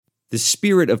The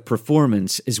spirit of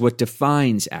performance is what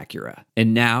defines Acura.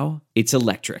 And now, it's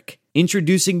electric.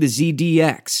 Introducing the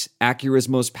ZDX, Acura's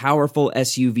most powerful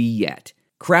SUV yet.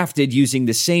 Crafted using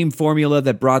the same formula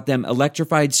that brought them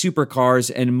electrified supercars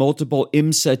and multiple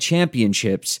IMSA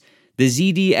championships, the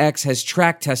ZDX has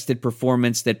track-tested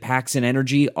performance that packs an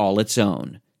energy all its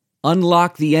own.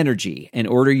 Unlock the energy and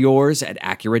order yours at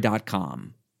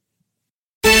Acura.com.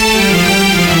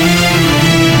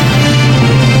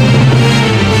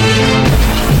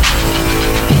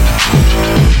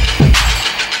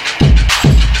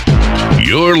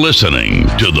 You're listening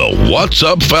to the What's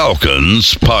Up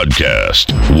Falcons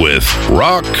podcast with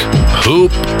Rock,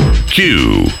 Hoop,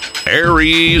 Q,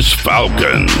 Aries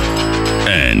Falcon,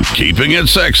 and keeping it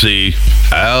sexy,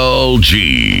 Al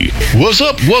G. What's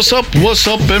up, and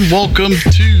welcome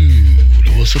to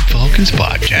the What's Up Falcons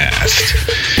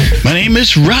podcast. My name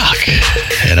is Rock,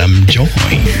 and I'm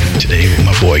joined today with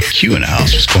my boy Q in the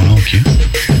house. What's going on, Q?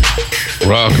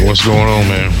 Rock, what's going on,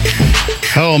 man?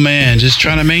 Oh, man, just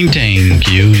trying to maintain,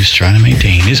 Q. Just trying to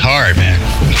maintain. It's hard, man.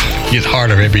 It gets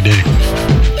harder every day.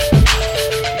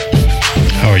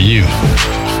 How are you?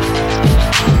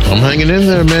 I'm hanging in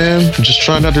there, man. I'm just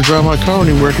trying not to drive my car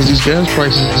anywhere because these gas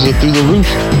prices are through the roof.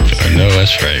 I know,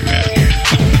 that's right, man.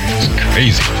 It's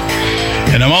crazy.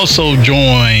 And I'm also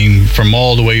joined from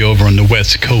all the way over on the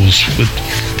West Coast with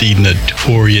the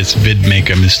notorious vid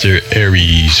maker, Mr.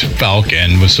 Aries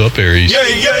Falcon. What's up, Aries? Yeah.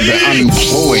 The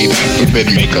unemployed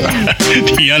vid maker.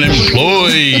 The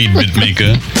unemployed vid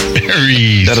maker,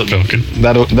 Aries Falcon.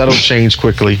 That'll change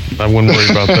quickly. I wouldn't worry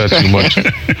about that too much.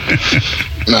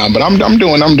 Nah, but I'm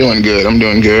doing good. I'm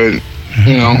doing good.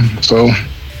 You know, so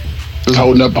just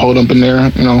holding up in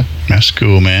there. You know. That's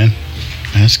cool, man.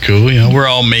 That's cool. You know, we're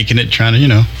all making it, trying to, you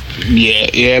know.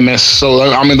 Yeah, man. So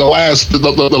I mean, the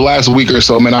last week or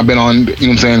so, man, I've been on, you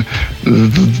know what I'm saying,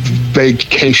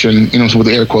 vacation, you know, with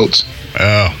air quotes.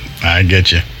 Oh, I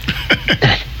get you.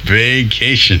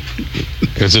 Vacation.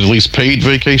 Is it at least paid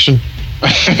vacation?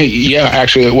 Yeah,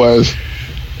 actually, it was.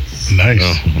 Nice.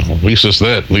 At least it's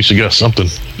that. At least you got something.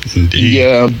 Indeed.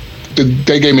 Yeah,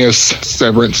 they gave me a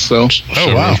severance. So.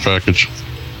 Oh, wow. Package.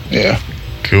 Yeah.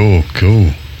 Cool.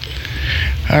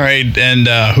 All right, and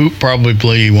Hoop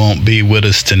probably won't be with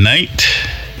us tonight,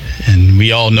 and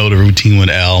we all know the routine with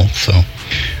Al, so.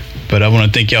 But I want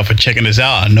to thank y'all for checking us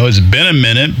out. I know it's been a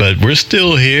minute, but we're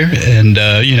still here, and,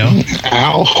 you know.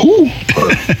 Al who?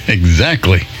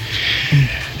 Exactly.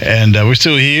 And we're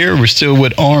still here. We're still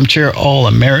with Armchair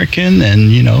All-American,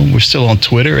 and, you know, we're still on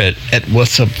Twitter at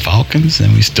What's Up Falcons,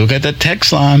 and we still got that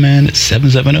text line, man, at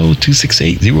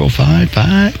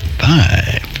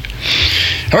 770-268-0555.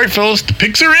 All right, fellas, the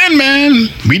picks are in, man.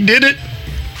 We did it.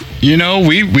 You know,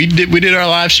 we did our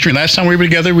live stream. Last time we were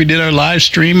together, we did our live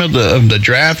stream of the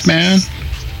draft, man.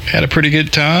 Had a pretty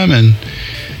good time, and,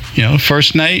 you know,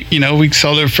 first night, you know, we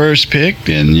saw their first pick,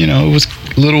 and, you know, it was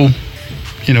a little,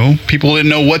 you know, people didn't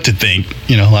know what to think.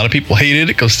 You know, a lot of people hated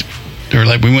it because they were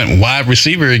like, we went wide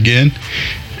receiver again.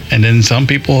 And then some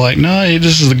people were like, no, hey,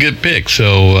 this is a good pick.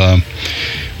 So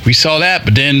we saw that,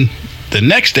 but then the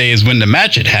next day is when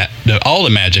all the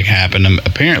magic happened,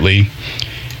 apparently.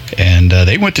 And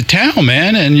they went to town,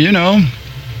 man. And, you know,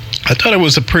 I thought it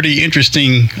was a pretty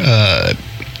interesting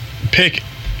pick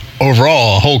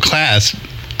overall, a whole class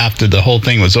after the whole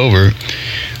thing was over.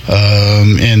 I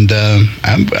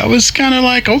was kind of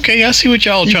like, okay, I see what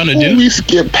y'all trying to do. Before we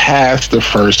skip past the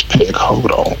first pick, hold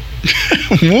on.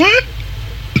 What?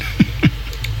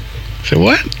 Say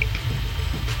what?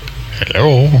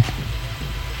 Hello.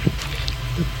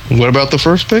 What about the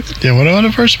first pick? Yeah, what about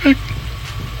the first pick?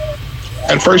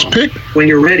 At first pick, when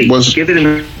you're ready, give it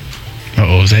a.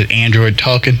 Oh, is that Android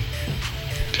talking?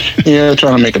 Yeah,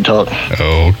 trying to make it talk.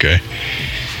 Oh, okay.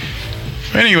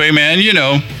 Anyway, man, you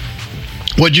know,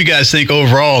 what'd you guys think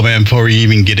overall, man, before we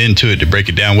even get into it to break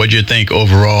it down? What'd you think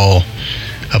overall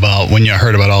about when you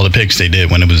heard about all the picks they did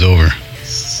when it was over?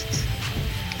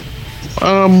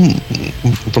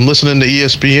 From listening to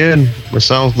ESPN, it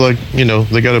sounds like, you know,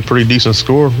 they got a pretty decent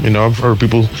score. You know, I've heard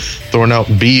people throwing out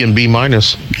B and B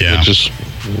minus. Yeah. Which is,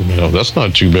 you know, that's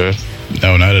not too bad.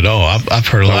 No, not at all. I've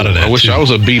heard a lot of that. I wish I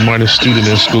was a B minus student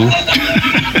in school.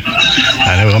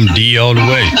 I know, I'm D all the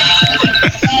way.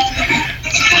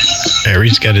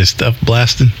 Harry's got his stuff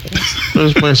blasting. I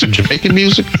was playing some Jamaican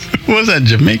music. What was that,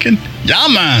 Jamaican? Yeah,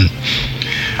 man.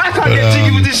 I can't get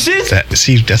jiggy with this shit.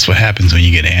 That's what happens when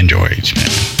you get Androids, man.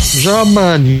 Job,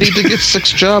 man. You need to get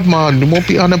 6 job, man. You won't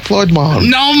be unemployed, man.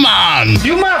 No, man.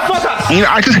 You motherfucker. You know,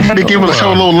 I just had to show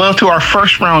a little love to our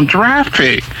first round draft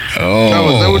pick. Oh, is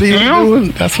that what he was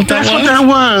doing? That's what that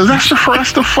was.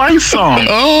 That's the fight song.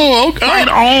 Oh, okay. Fight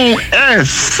on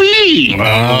SC.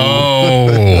 Oh,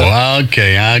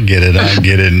 Okay, I get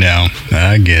it now.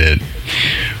 I get it.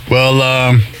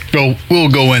 Well, we'll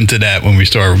go into that when we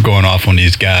start going off on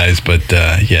these guys. But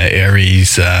yeah,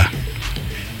 Aries,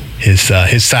 his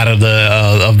side of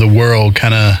the world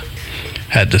kind of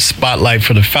had the spotlight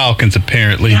for the Falcons,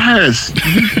 apparently. Yes,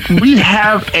 we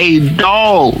have a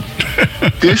dog.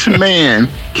 This man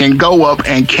can go up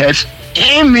and catch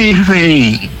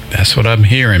anything. That's what I'm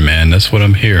hearing, man. That's what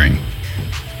I'm hearing.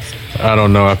 I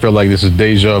don't know. I feel like this is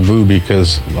deja vu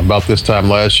because about this time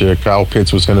last year, Kyle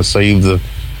Pitts was going to save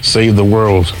the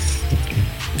world.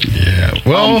 Yeah.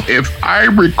 Well, if I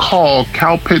recall,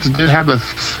 Kyle Pitts did have the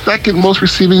second most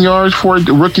receiving yards for a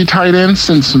rookie tight end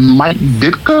since Mike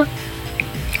Ditka.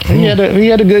 He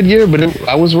had a good year, but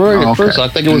I was worried at first. I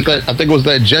think it was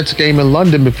that Jets game in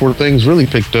London before things really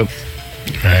picked up.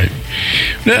 Right.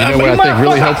 You know what I think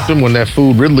really helped him when that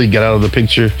fool Ridley got out of the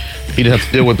picture. He didn't have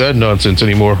to deal with that nonsense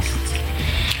anymore.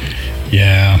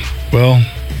 Yeah. Well,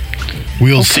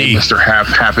 we'll see. Mr.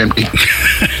 Half empty.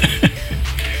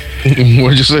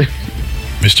 What'd you say?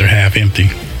 Mr. Half Empty.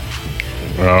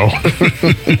 Oh.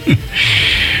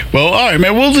 Well, all right,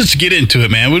 man. We'll just get into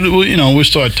it, man. We'll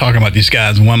start talking about these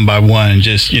guys one by one and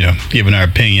just, giving our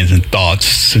opinions and thoughts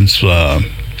since we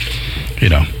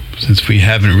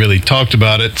haven't really talked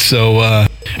about it. So, all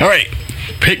right.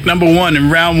 Pick number 1 in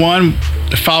round 1,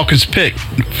 the Falcons pick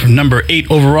for number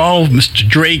 8 overall, Mr.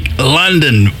 Drake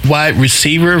London, wide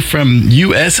receiver from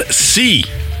USC.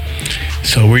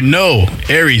 So we know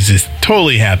Aries is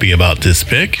totally happy about this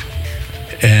pick.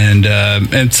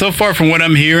 And so far from what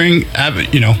I'm hearing, I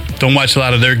don't watch a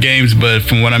lot of their games, but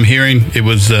from what I'm hearing, it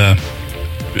was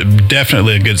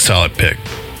definitely a good, solid pick.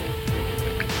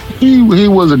 He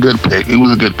was a good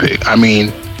pick. I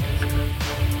mean,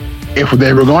 if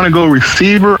they were going to go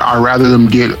receiver, I'd rather them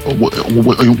get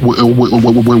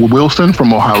Wilson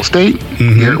from Ohio State,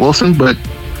 Garrett Wilson, but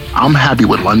I'm happy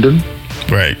with London.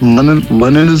 Right.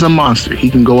 London is a monster. He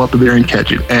can go up there and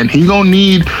catch it. And he's going to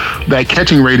need that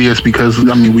catching radius because,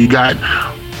 we got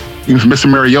Mr.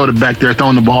 Mariota back there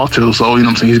throwing the ball too. So,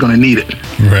 he's going to need it.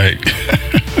 Right.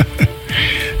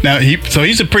 Now,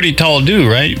 he's a pretty tall dude,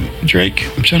 right, Drake?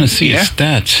 I'm trying to see his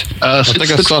stats. I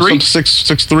think I saw something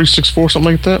 6'3", 6'4",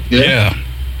 something like that. Yeah.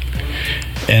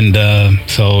 And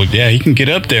he can get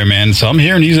up there, man. So I'm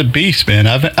hearing he's a beast, man.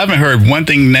 I haven't heard one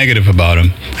thing negative about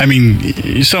him. I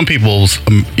mean, some people,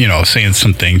 saying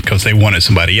something because they wanted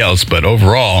somebody else, but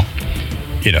overall,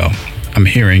 I'm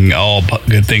hearing all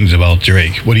good things about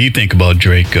Drake. What do you think about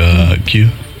Drake, Q?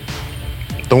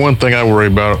 The one thing I worry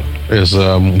about is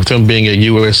with him being at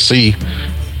USC,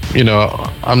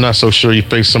 I'm not so sure he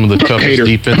faced some of the toughest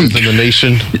defenses in the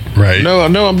nation. Right. No,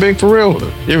 I'm being for real.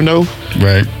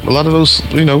 Right. A lot of those,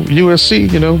 USC,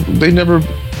 they never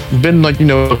been like,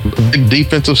 a big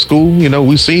defensive school.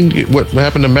 We've seen what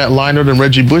happened to Matt Leinart and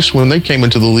Reggie Bush when they came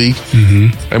into the league.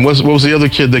 Mm-hmm. And what was the other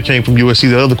kid that came from USC,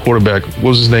 the other quarterback? What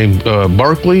was his name?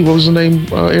 Barkley? What was his name,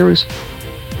 Aries?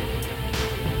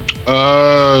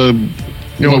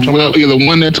 The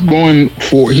one that's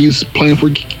he's playing for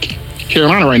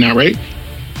Carolina right now, right?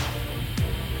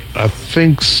 I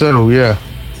think so, yeah.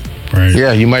 Right.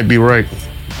 Yeah, you might be right.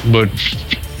 But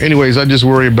anyways, I just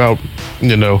worry about,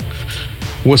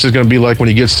 what's it going to be like when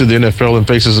he gets to the NFL and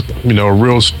faces, a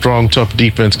real strong, tough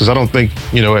defense. Because I don't think,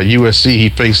 at USC he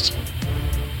faced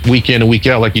week in and week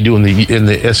out like you do in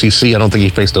the SEC. I don't think he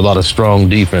faced a lot of strong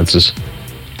defenses.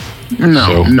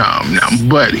 No.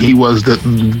 But he was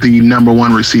the number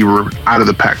 1 receiver out of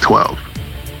the Pac-12.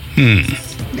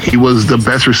 He was the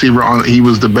best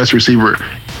receiver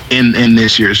in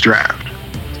this year's draft.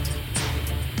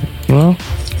 Well,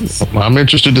 I'm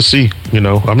interested to see.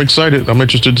 I'm excited. I'm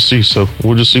interested to see. So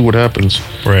we'll just see what happens.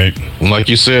 Right. And like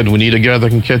you said, we need a guy that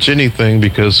can catch anything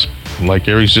because, like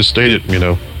Aries just stated,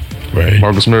 right.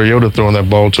 Marcus Mariota throwing that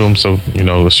ball to him. So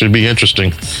it should be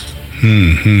interesting.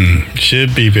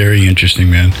 Should be very interesting,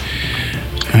 man.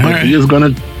 All right. He is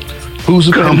gonna. Who's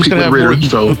going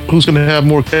to have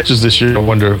more catches this year? I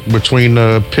wonder between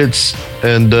Pitts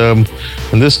and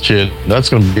this kid. That's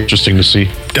going to be interesting to see.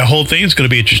 The whole thing is going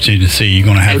to be interesting to see. You're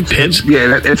going to have Pitts.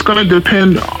 It's going to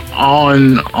depend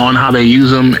on how they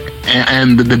use them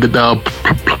and the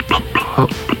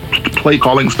play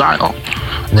calling style.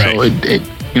 Right. So it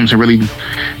really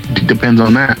depends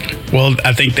on that. Well,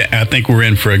 I think we're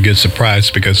in for a good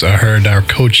surprise because I heard our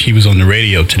coach, he was on the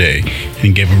radio today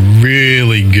and gave a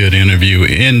really good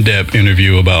in-depth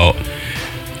interview about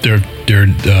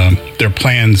their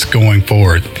plans going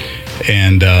forward.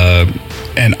 And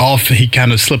he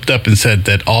kind of slipped up and said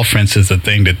that offense is a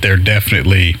thing that they're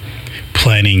definitely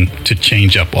planning to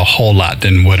change up a whole lot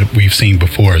than what we've seen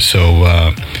before. So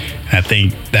I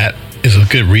think that is a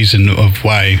good reason of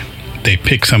why they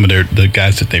picked some of the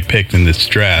guys that they picked in this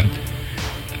draft,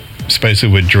 especially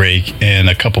with Drake and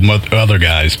a couple other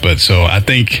guys. But so I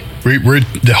think we're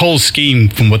the whole scheme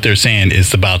from what they're saying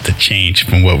is about to change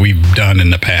from what we've done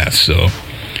in the past. So,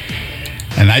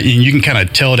 and you can kind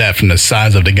of tell that from the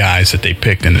size of the guys that they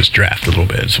picked in this draft a little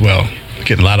bit as well.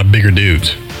 Getting a lot of bigger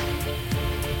dudes.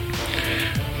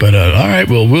 But all right,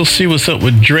 well, we'll see what's up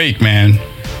with Drake, man,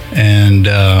 and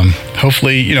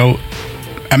hopefully,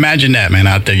 imagine that, man,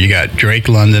 out there. You got Drake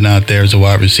London out there as a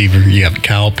wide receiver. You have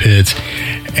Kyle Pitts,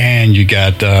 and you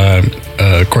got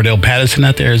Cordell Patterson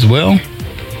out there as well.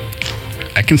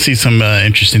 I can see some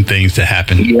interesting things to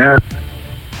happen. Yeah.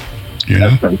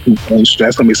 That's going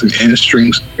to be some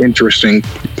interesting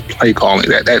play calling.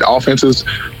 That offense is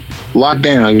locked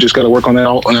down. You just got to work on that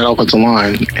offensive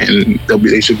line, and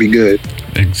they should be good.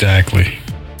 Exactly.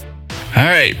 All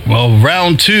right. Well,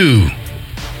 round 2.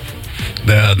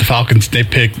 The Falcons, they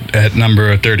picked at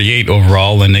number 38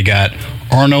 overall, and they got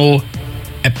Arnold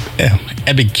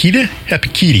Ebiketie.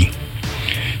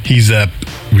 He's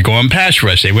we're going pass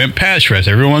rush. They went pass rush.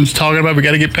 Everyone's talking about we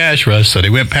got to get pass rush, so they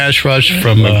went pass rush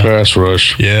from pass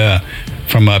rush. Yeah,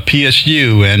 from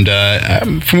PSU,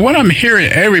 and from what I'm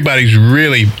hearing, everybody's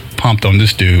really pumped on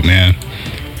this dude, man.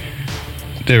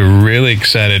 They're really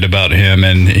excited about him,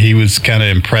 and he was kind of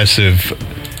impressive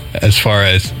as far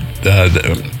as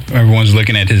everyone's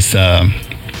looking at his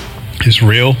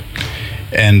reel,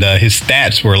 and his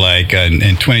stats were like in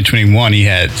 2021 he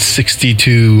had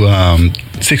 62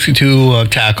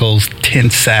 tackles, 10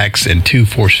 sacks, and 2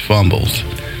 forced fumbles.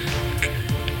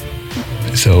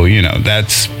 So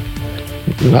that's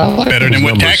better than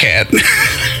what Dak had.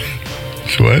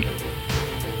 What?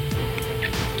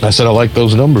 I said I like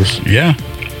those numbers. Yeah.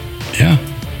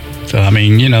 So I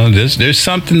mean, there's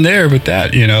something there with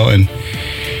that,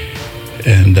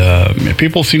 and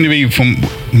people seem to be, from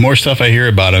more stuff I hear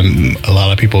about him, a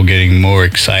lot of people getting more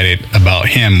excited about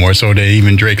him, more so than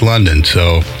even Drake London.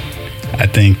 So I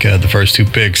think the first 2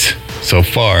 picks so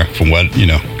far, from what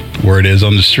word is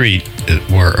on the street,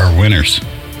 are winners,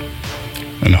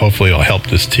 and hopefully it'll help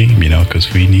this team,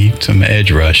 because we need some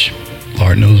edge rush.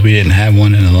 Lord knows we didn't have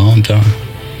one in a long time.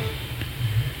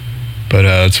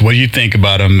 But so what do you think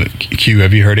about him, Q?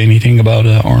 Have you heard anything about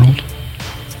Arnold?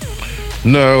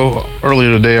 No.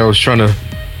 Earlier today, I was trying to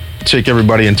take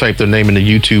everybody and type their name into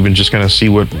YouTube and just kind of see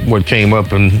what came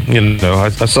up. And, I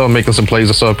saw him making some plays.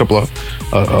 I saw a couple of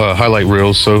highlight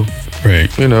reels. So, right.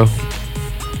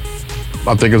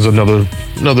 I think it's another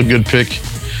good pick.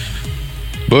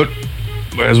 But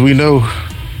as we know,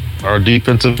 our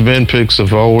defensive end picks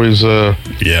have always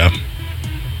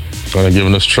kind of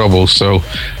giving us trouble. So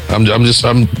I'm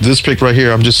this pick right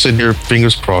here, I'm just sitting here,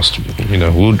 fingers crossed.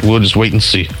 We'll just wait and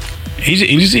see.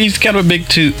 He's kind of a big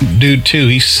dude too.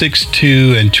 He's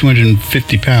 6'2" and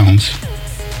 250 pounds.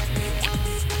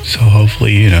 So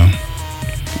hopefully,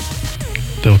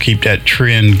 they'll keep that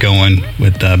trend going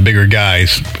with bigger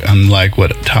guys, unlike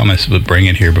what Thomas was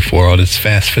bringing here before, all this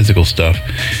fast physical stuff.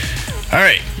 All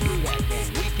right,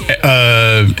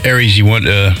 Aries, you want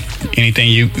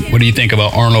anything? What do you think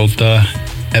about Arnold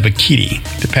Ebiketie,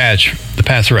 the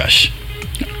pass rush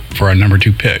for our number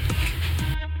 2 pick?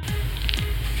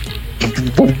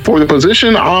 For the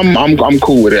position, I'm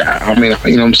cool with it. I mean, what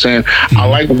I'm saying? Mm-hmm. I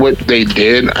like what they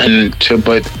did,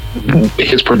 but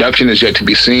his production is yet to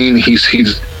be seen. He's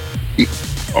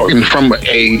from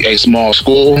a small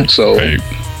school, so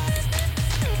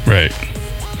right.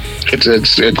 It's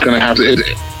gonna have to.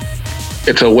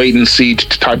 It's a wait and see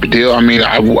type of deal. I mean,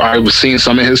 I've seen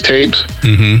some of his tapes,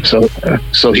 mm-hmm.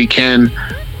 so he can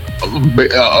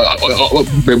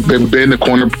bend the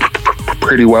corner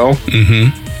pretty well.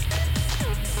 Mm-hmm.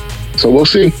 So we'll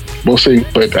see.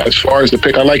 But as far as the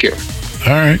pick, I like it.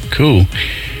 All right, cool.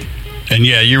 And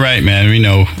yeah, you're right, man.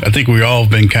 I think we all have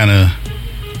been kind of,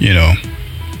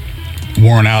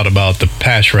 worn out about the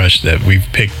pass rush that we've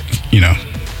picked,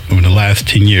 over the last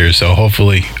 10 years. So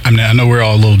hopefully, I know we're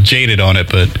all a little jaded on it,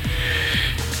 but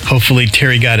hopefully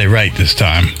Terry got it right this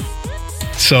time.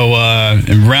 So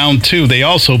in round 2, they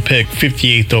also picked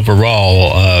 58th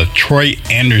overall, Troy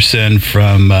Anderson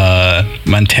from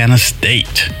Montana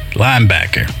State,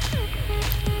 linebacker.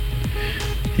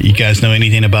 You guys know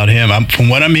anything about him? From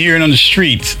what I'm hearing on the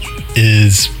streets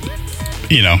is,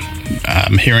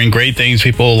 I'm hearing great things.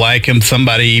 People like him.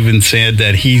 Somebody even said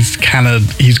that he's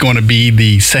going to be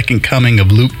the second coming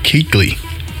of Luke Kuechly.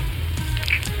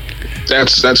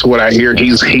 That's what I hear. He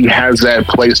has that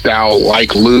play style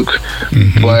like Luke,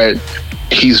 mm-hmm. but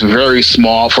he's very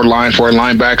small for a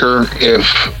linebacker. If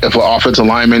an offensive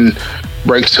lineman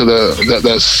breaks to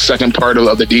the second part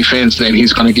of the defense, then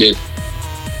he's going to get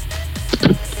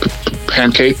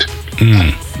pancaked.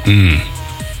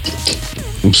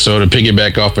 So to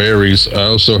piggyback off of Aries, I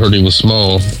also heard he was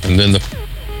small, and then the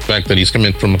fact that he's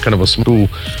coming from kind of a school.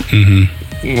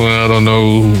 Well, I don't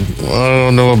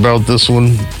know about this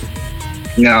one.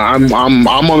 Yeah, I'm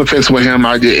on the fence with him.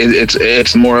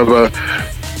 It's more of a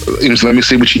let me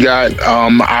see what you got.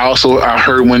 I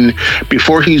heard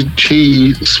before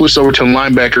he switched over to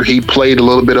linebacker, he played a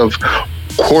little bit of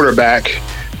quarterback,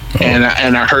 and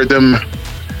I heard them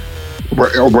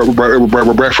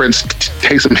reference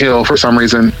Taysom Hill for some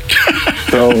reason.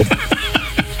 So,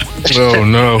 oh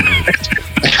no.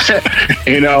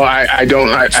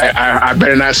 I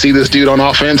better not see this dude on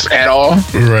offense at all.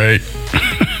 Right.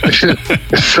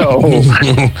 So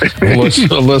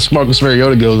unless Marcus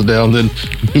Mariota goes down, then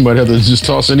you might have to just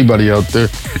toss anybody out there.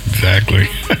 Exactly.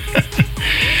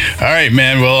 All right,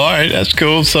 man. Well, all right, that's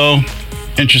cool. So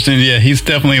interesting. Yeah, he's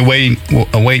definitely a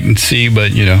wait and see.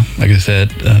 But like I said,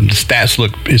 the stats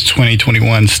his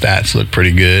 2021 stats look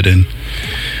pretty good, and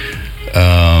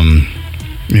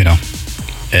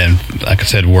and like I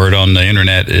said, word on the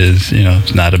internet is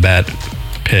it's not a bad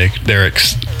pick.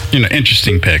 Derek's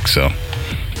interesting pick. So.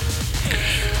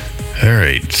 All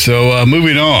right, so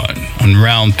moving on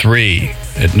round 3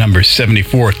 at number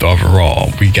 74th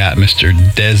overall, we got Mr.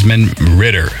 Desmond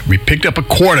Ridder. We picked up a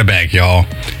quarterback, y'all.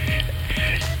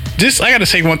 I got to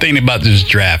say one thing about this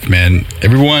draft, man.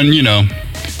 Everyone,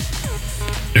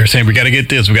 they're saying we got to get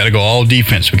this, we got to go all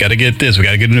defense, we got to get this, we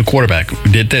got to get a new quarterback. We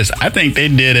did this. I think they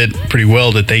did it pretty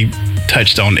well, that they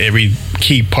touched on every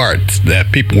key part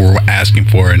that people were asking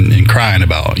for and crying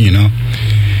about.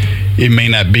 It may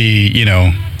not be,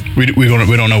 we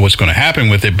don't know what's going to happen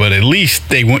with it, but at least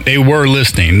they were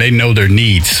listening. They know their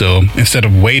needs. So instead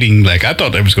of waiting, like I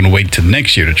thought they was going to wait till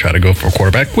next year to try to go for a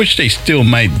quarterback, which they still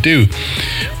might do.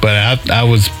 But I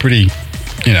was pretty,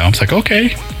 I was like, okay,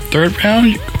 3rd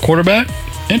round quarterback,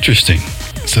 interesting.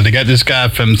 So they got this guy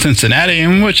from Cincinnati,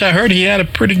 in which I heard he had a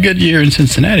pretty good year in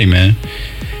Cincinnati, man.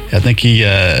 I think he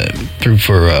threw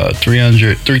for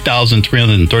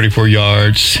 3,334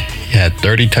 yards. He had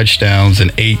 30 touchdowns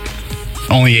and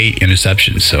only 8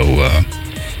 interceptions. So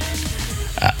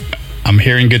I'm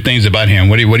hearing good things about him.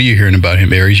 What are you hearing about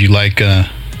him, Aries? You like? I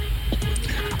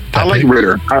like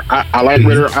Ridder. I like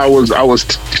Ridder. I was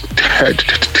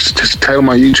telling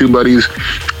my YouTube buddies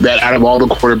that out of all the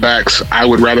quarterbacks, I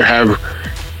would rather have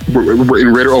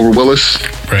Ridder over Willis.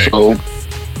 Right. So,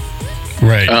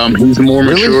 right. He's more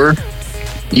mature.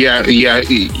 Yeah.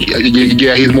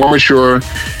 He's more mature.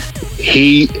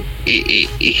 He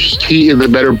is a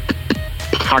better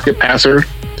pocket passer.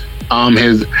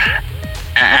 His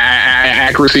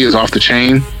accuracy is off the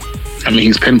chain. I mean,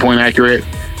 he's pinpoint accurate,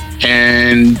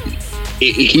 and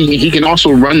he can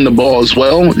also run the ball as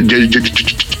well,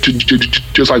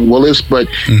 just like Willis. But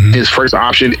his first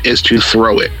option is to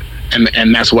throw it,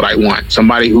 and that's what I want.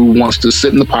 Somebody who wants to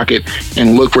sit in the pocket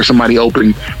and look for somebody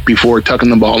open before tucking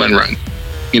the ball and run.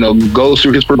 Goes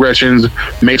through his progressions,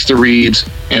 makes the reads,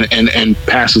 and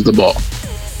passes the ball.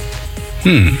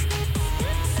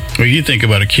 What do you think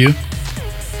about a Q?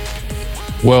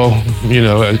 Well,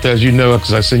 as you know,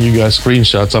 because I send you guys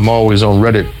screenshots, I'm always on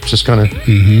Reddit, just kind of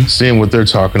seeing what they're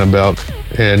talking about.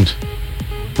 And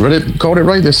Reddit called it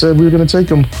right. They said we were going to take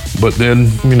him. But then,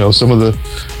 some of the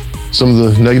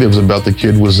negatives about the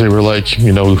kid was they were like,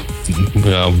 he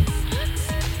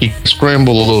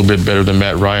scrambled a little bit better than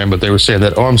Matt Ryan, but they were saying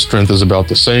that arm strength is about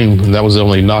the same. And that was the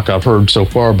only knock I've heard so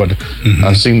far. But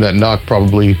I've seen that knock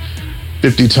probably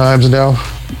 50 times now.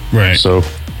 Right. So,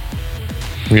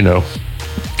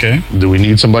 okay. Do we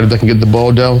need somebody that can get the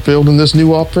ball downfield in this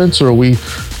new offense, or are we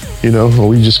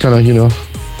just kind of,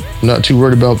 not too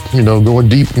worried about, going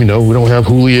deep? We don't have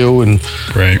Julio and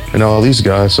all these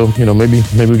guys. So, maybe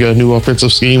we got a new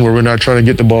offensive scheme where we're not trying to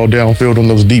get the ball downfield on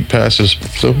those deep passes.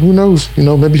 So who knows?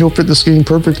 Maybe he'll fit the scheme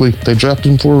perfectly. They drafted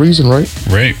him for a reason, right?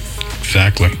 Right.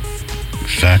 Exactly.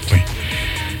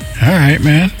 All right,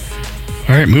 man.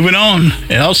 All right, moving on.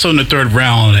 And also in the 3rd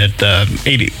round at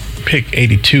pick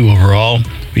 82 overall,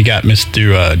 we got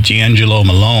Mr. Giangelo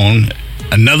Malone,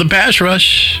 another pass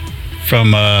rush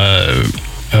from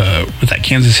was that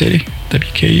Kansas City?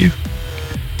 WKU?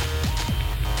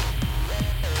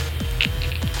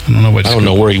 I don't know what. I don't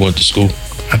know where he went to school.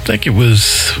 I think it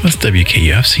was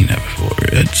WKU. I've seen that before.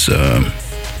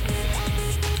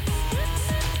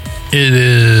 It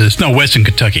is Western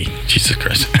Kentucky. Jesus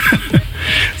Christ.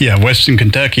 Yeah, Western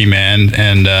Kentucky, man.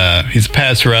 And his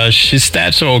pass rush, his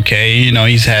stats are okay.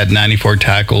 He's had 94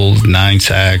 tackles, 9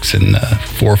 sacks, and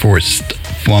 4 forced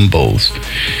fumbles.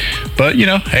 But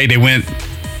hey, they went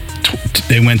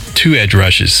 2 edge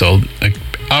rushes, so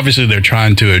obviously they're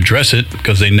trying to address it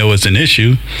because they know it's an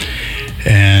issue.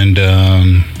 and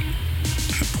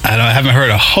I haven't heard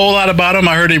a whole lot about him.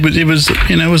 I heard it was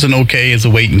it was an okay as a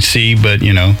wait and see, but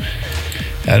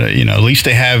at least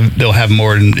they'll have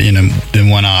more than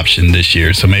one option this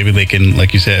year. So maybe they can,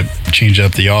 like you said, change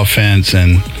up the offense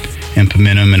and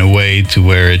implement them in a way to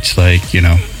where it's like,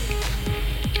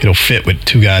 it'll fit with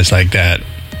two guys like that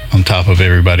on top of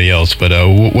everybody else. But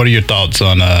what are your thoughts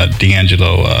on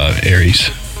D'Angelo Aries?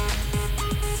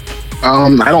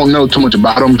 I don't know too much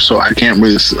about him, so I can't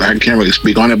really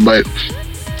speak on it. But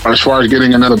as far as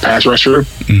getting another pass rusher,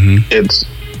 it's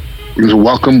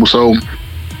welcome. So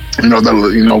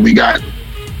we got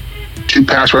two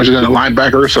pass rushers and a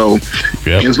linebacker, so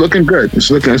it's looking good. It's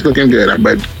looking good.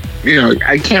 But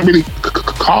I can't really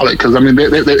call it because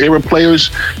they were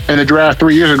players in the draft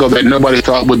 3 years ago that nobody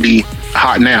thought would be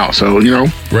hot now. So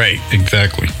right,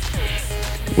 exactly.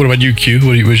 What about you, Q?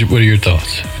 What are your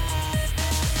thoughts?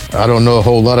 I don't know a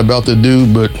whole lot about the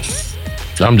dude, but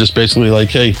I'm just basically like,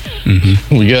 hey,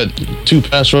 we got two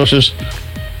pass rushers.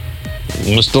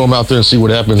 Let's throw them out there and see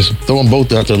what happens. Throw them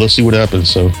both out there. Let's see what happens.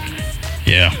 So,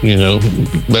 yeah,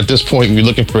 at this point, you're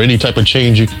looking for any type of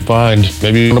change you can find.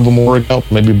 Maybe one of them will work out.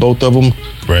 Maybe both of them.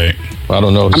 Right. I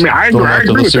don't know. I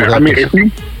agree with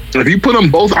that. If you put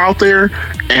them both out there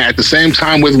and at the same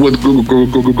time with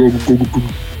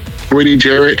Grady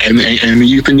Jarrett and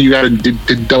you think you got to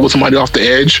double somebody off the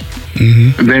edge,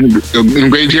 and then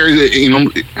Grady Jarrett,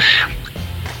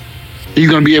 he's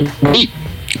going to be able to beat.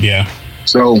 Yeah.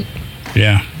 So.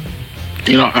 Yeah.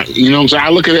 So I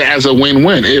look at it as a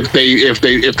win-win. If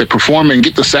they perform and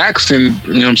get the sacks, then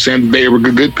they were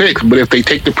good picks. But if they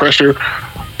take the pressure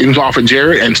off of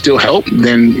Jarrett and still help,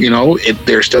 then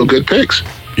they're still good picks.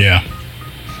 Yeah.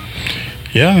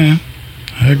 Yeah, man.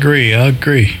 I agree.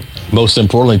 Most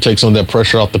importantly, take some of that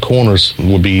pressure off the corners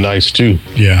would be nice too.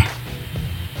 Yeah.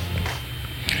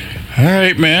 All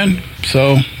right, man.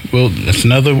 So, that's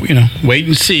another, wait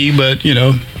and see, but,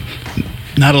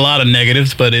 not a lot of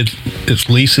negatives, but at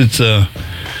least it's an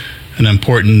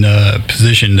important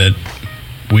position that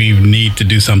we need to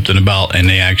do something about, and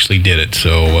they actually did it.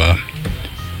 So,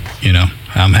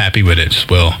 I'm happy with it as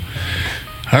well.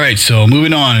 All right, so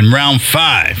moving on in round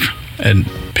 5 and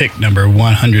pick number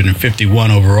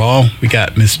 151 overall, we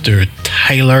got Mr.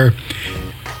 Tyler.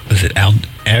 Was it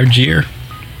Algier?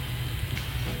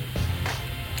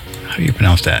 How do you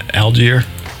pronounce that? Algier?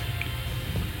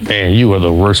 Man, you are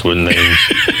the worst with names.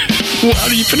 Well, how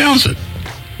do you pronounce it?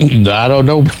 I don't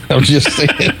know. I'm just saying.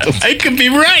 I could be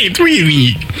right. What do you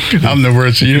mean? I'm the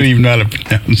worst. You don't even know how to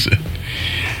pronounce it.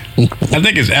 I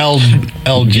think it's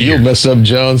Algier. You'll mess up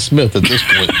John Smith at this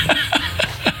point.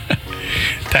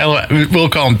 Tyler, we'll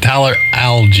call him Tyler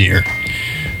Algier.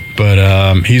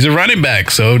 But he's a running back,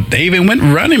 so they even went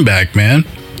running back, man.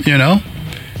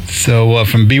 So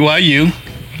from BYU,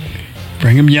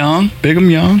 bring him young, big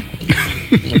him young.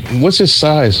 What's his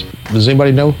size? Does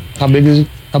anybody know? How big is he?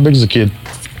 How big is the kid?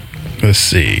 Let's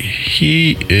see.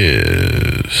 He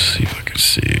is. See if I can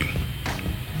see.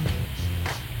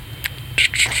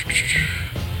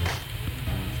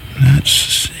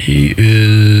 He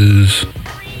is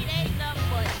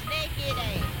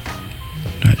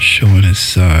not showing his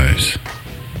size.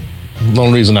 The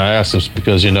only reason I asked is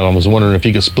because I was wondering if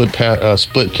he could split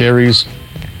carries.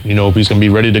 If he's going to be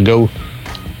ready to go.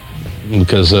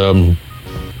 Because I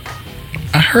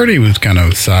heard he was kind of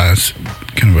a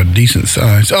decent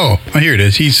size. Oh, here it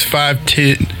is. He's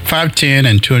 5'10"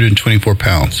 and 224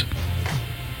 pounds.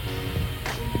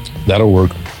 That'll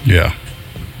work. Yeah.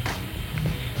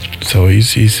 So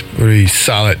he's pretty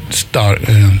solid,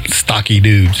 stocky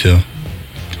dude. So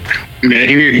yeah,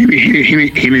 he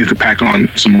needs to pack on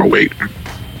some more weight.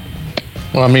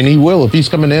 Well, he will. If he's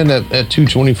coming in at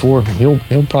 224, he'll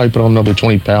probably put on another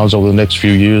 20 pounds over the next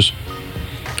few years.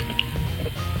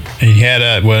 He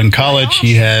had in college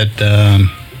he had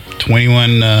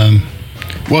 21.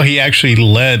 He actually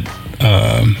led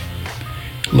the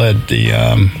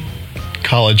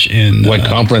college in what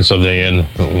conference are they in?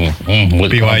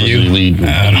 What BYU.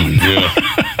 I don't know.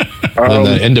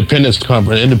 The independent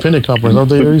conference, aren't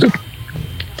they?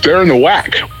 They're in the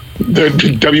WAC. The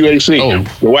WAC. Oh,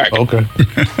 the WAC. Okay.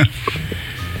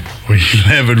 He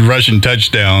led with rushing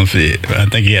touchdowns. I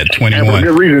think he had 21. And for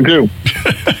good reason too.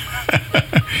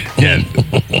 Yeah,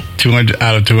 200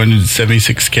 out of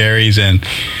 276 carries and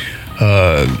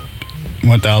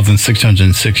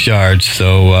 1,606 yards.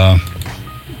 So,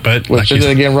 but say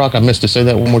that again, Rock. I missed to say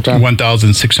that one more time.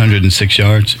 1,606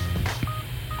 yards.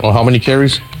 Well, how many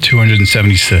carries?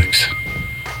 276.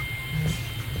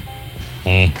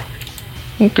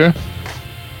 Okay.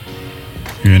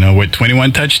 With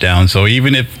 21 touchdowns. So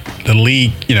even if the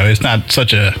league, it's not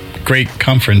such a great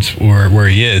conference where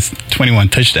he is. 21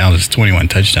 touchdowns is 21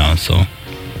 touchdowns. So,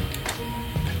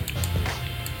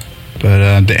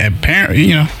 but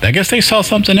apparently, I guess they saw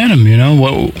something in him.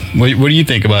 What do you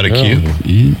think about it, Q?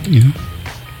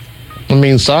 I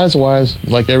mean, size-wise,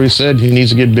 like Ari said, he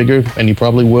needs to get bigger, and he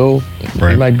probably will.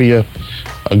 Right. He might be a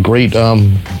great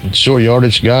short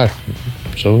yardage guy.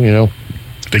 So, I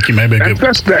think he might be a good.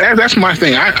 That's my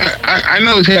thing. I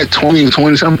know he had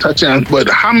 20-some touchdowns, but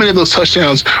how many of those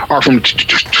touchdowns are from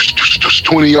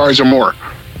 20 yards or more?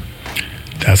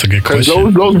 That's a good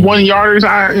question. Those 1 yarders,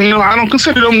 I don't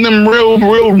consider them real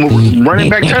running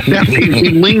back touchdowns.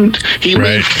 He leaned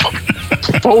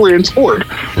forward and scored.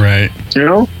 Right.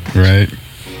 Right.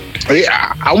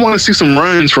 Yeah, I want to see some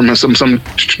runs from him, some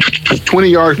 20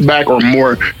 yards back or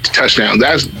more touchdowns.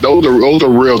 Those are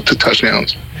real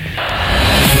touchdowns.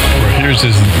 Here's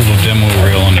his little demo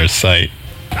reel on their site.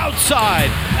 Outside,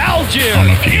 Algier,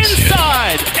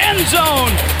 inside, end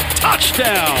zone,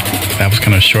 touchdown. That was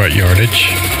kind of short yardage.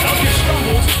 Algier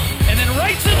stumbles and then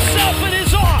rights himself and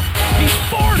is off. He's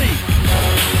 40.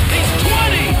 He's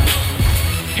 20.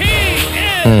 He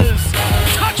is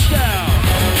touchdown.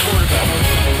 Quarterback.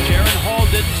 Jaron Hall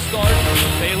didn't start.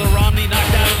 Taylor Romney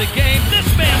knocked out of the game. This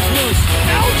man's loose.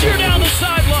 Algier down the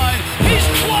sideline. He's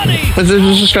 20.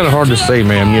 It's just kind of hard to say,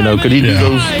 man. Could he do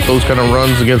those kind of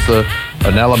runs against an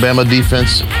Alabama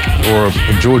defense or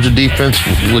a Georgia defense,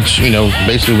 which,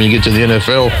 basically when you get to the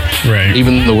NFL, right,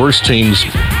 even the worst teams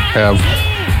have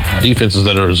defenses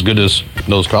that are as good as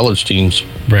those college teams.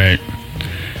 Right.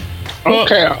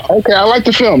 Okay. I like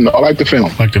the film, though. Like the film?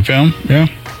 Yeah.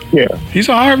 Yeah. He's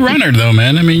a hard runner, though,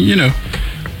 man. I mean,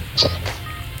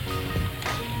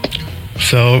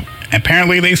 So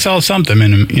apparently they saw something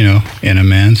in him,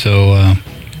 man. So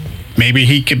maybe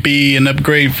he could be an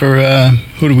upgrade for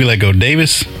who do we let go?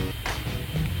 Davis?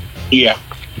 Yeah.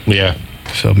 Yeah.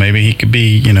 So maybe he could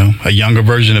be, a younger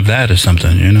version of that or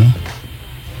something,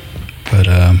 But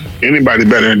anybody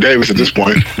better than Davis at this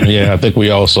point. Yeah, I think we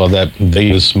all saw that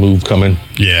Davis move coming.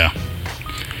 Yeah.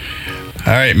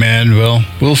 All right, man. Well,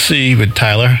 we'll see with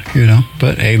Tyler,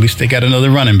 But hey, at least they got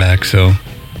another running back, so.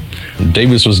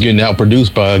 Davis was getting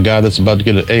outproduced by a guy that's about to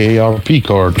get an AARP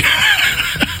card.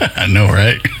 I know,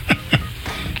 right?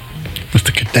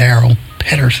 Mr. Daryl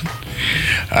Pedersen.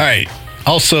 All right.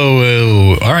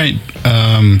 Also,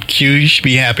 Q, you should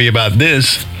be happy about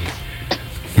this.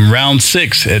 Round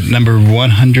 6 at number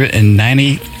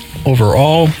 190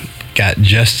 overall, got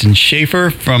Justin Schaefer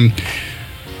from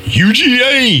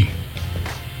UGA.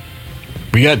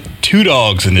 We got 2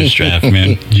 dogs in this draft,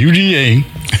 man. UGA.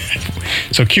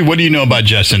 So, Q, what do you know about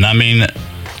Justin? I mean,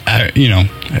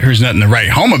 there's nothing to write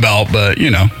home about, but,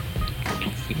 The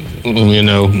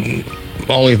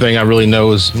only thing I really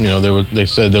know is, they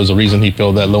said there was a reason he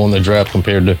fell that low in the draft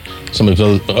compared to some of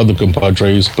his other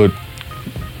compadres. But,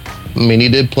 I mean, he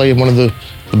did play one of the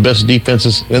best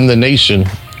defenses in the nation.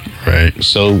 Right.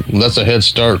 So, that's a head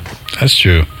start. That's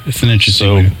true. It's an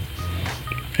interesting one.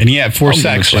 And he had 4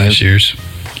 sacks last year.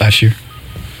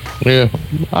 Yeah,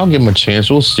 I'll give him a chance.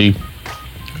 We'll see.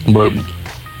 But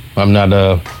I'm not,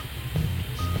 I'm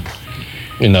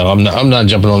not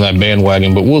jumping on that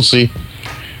bandwagon, but we'll see.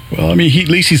 Well, I mean, at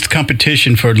least he's the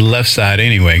competition for the left side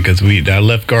anyway, because our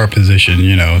left guard position,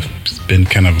 it's been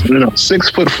kind of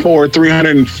 6'4",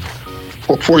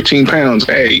 314 pounds.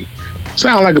 Hey,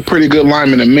 sound like a pretty good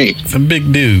lineman to me. It's a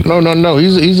big dude. No.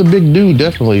 He's a big dude,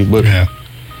 definitely. But yeah.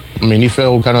 I mean, he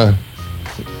fell. Obviously,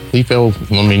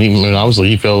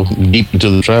 he fell deep into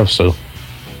the draft. So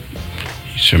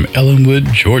he's from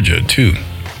Ellenwood, Georgia, too.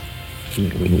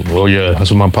 Well, yeah, that's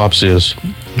what my pops is.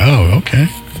 Oh, okay.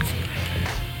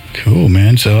 Cool,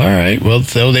 man. So, all right. Well,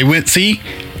 so they went. See,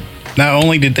 not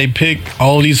only did they pick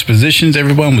all these positions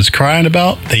everyone was crying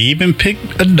about, they even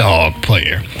picked a dog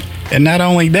player. And not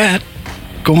only that,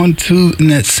 going to in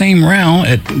that same round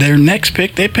at their next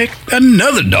pick, they picked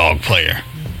another dog player,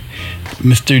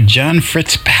 Mr. John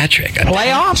Fitzpatrick.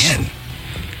 Playoffs?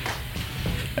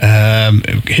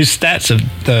 His stats of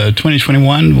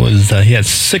 2021 was he had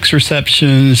 6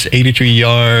 receptions, 83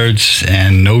 yards,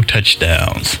 and no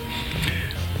touchdowns.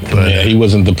 But yeah, he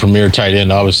wasn't the premier tight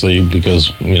end, obviously,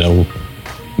 because,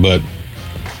 but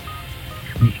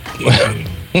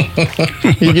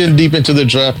you're getting deep into the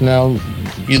draft now.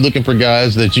 You're looking for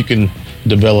guys that you can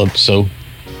develop, so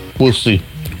we'll see.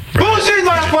 Bullshit,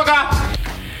 motherfucker!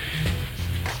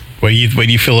 What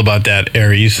do you feel about that,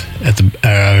 Aries, at the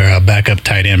backup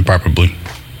tight end, probably?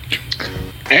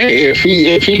 Hey,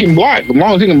 if he can block, as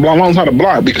long as he can block, as long as how to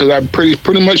block, because I'm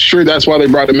pretty much sure that's why they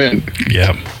brought him in.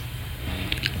 Yeah,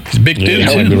 he's a big dude.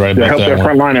 To help their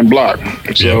front line and block.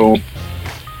 So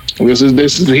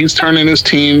He's turning his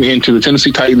team into the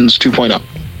Tennessee Titans 2.0.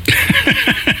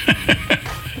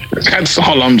 That's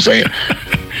all I'm saying.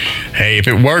 Hey, if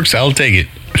it works, I'll take it.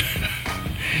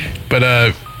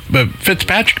 But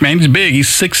Fitzpatrick, man, he's big. He's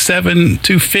 6'7",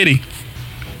 250.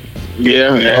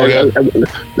 Yeah,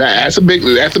 that's a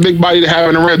big body to have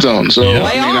in the red zone. So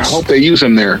I hope they use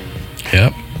him there.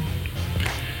 Yep.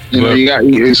 You got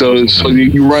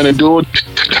you run a dual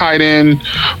tight end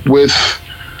with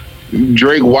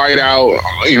Drake White out.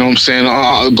 You know what I'm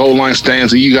saying? Goal line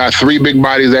stands. You got 3 big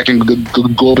bodies that can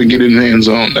go up and get in the end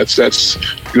zone. That's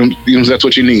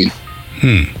what you need.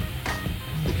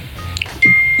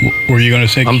 Were you going to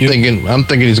say? I'm thinking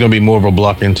he's going to be more of a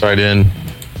blocking tight end,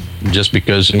 just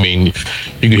because you can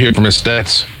hear from his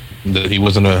stats that he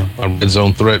wasn't a red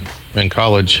zone threat in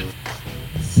college.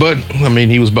 But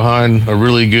he was behind a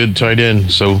really good tight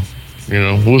end, so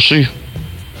we'll see.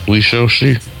 We shall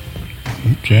see.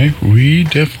 Okay, we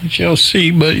definitely shall see.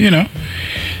 But we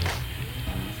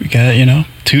got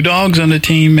 2 dogs on the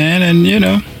team, man, and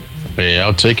Hey,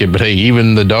 I'll take it. But hey,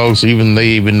 even the dogs, they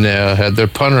had their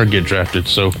punter get drafted.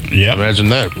 So imagine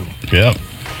that. Yep.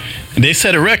 And they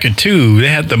set a record too. They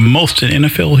had the most in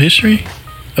NFL history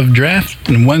of draft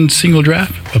in one single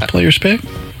draft of players picked.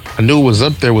 I knew it was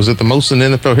up there. Was it the most in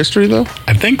NFL history though?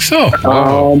 I think so.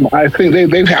 I think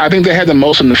they had the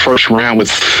most in the first round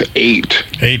with 8.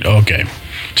 8. Okay.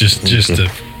 Just the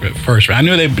first round.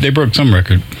 I knew they broke some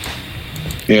record.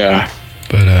 Yeah.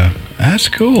 But that's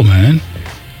cool, man.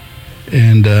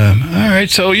 And all right,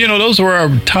 so those were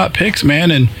our top picks,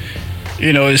 man, and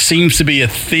it seems to be a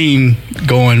theme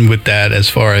going with that as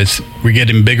far as we're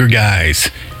getting bigger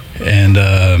guys, and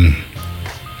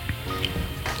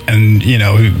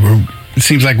it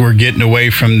seems like we're getting away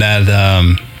from that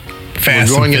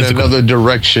fast. We're going and in another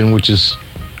direction, which is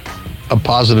a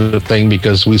positive thing,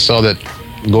 because we saw that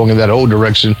going in that old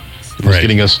direction was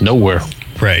getting us nowhere.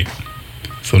 Right.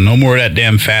 So no more of that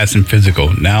damn fast and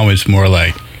physical. Now it's more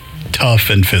like tough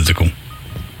and physical.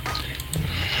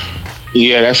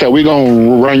 Yeah, that's it. We're going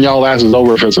to run y'all asses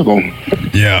over physical.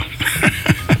 Yeah.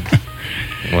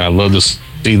 Well, I'd love to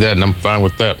see that, and I'm fine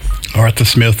with that. Arthur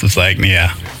Smith was like,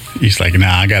 he's like,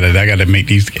 nah, I gotta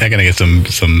get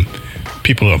some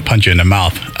people to punch you in the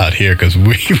mouth out here, because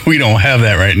we don't have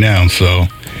that right now. So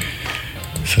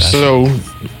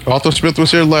Arthur Smith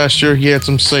was here last year. He had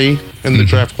some say in the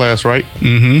draft class, right?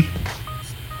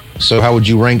 Mm-hmm. So how would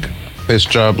you rank his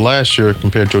job last year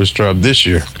compared to his job this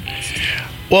year?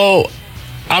 Well,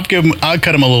 I'll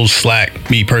cut him a little slack,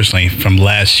 me personally, from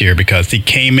last year, because he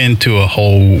came into a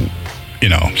whole,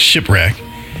 shipwreck,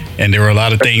 and there were a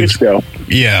lot of things.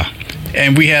 Yeah,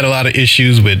 and we had a lot of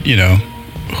issues with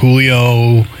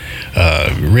Julio,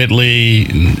 Ridley,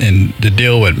 and the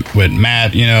deal with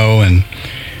Matt, and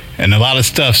a lot of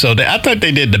stuff. So I thought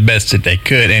they did the best that they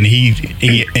could, and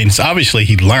and obviously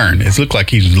he learned. It looked like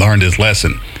he's learned his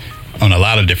lesson on a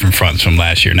lot of different fronts from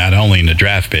last year, not only in the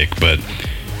draft pick, but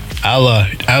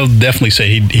I'll definitely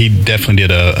say he definitely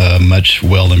did a much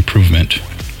improvement.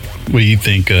 What do you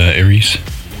think, Aries?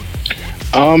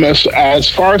 As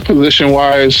far as position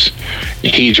wise,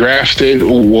 he drafted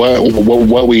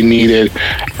what we needed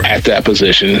at that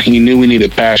position. He knew we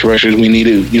needed pass rushers. We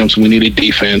needed we needed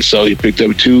defense. So he picked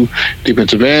up 2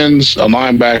 defensive ends, a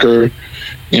linebacker.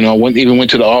 Went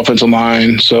to the offensive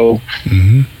line. So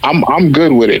I'm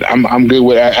good with it. I'm good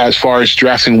with it as far as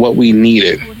drafting what we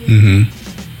needed. Mm-hmm.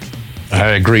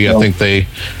 I agree. I think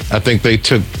they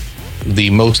took the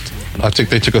most. I think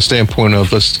they took a standpoint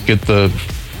of, let's get the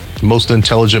most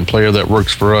intelligent player that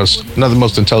works for us. Not the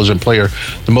most intelligent player,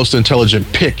 the most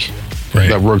intelligent pick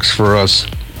that works for us.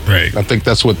 Right. I think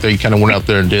that's what they kind of went out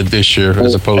there and did this year,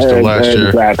 as opposed to last year.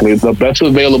 Exactly. The best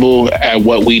available at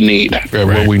what we need.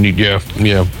 What we need. Yeah.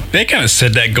 They kind of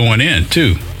said that going in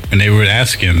too, and they were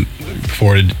asking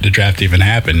before the draft even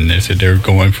happened. They said they were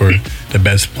going for the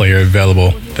best player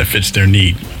available that fits their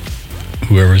need,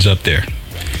 whoever's up there.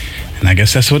 And I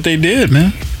guess that's what they did,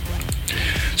 man.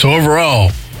 So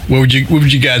overall, what would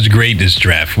you guys grade this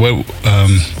draft?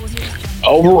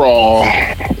 Overall,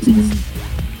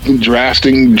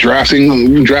 drafting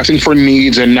for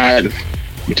needs and not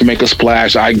to make a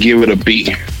splash, I give it a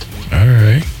B. All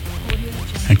right.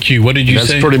 And Q, what did you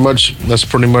say? That's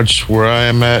pretty much where I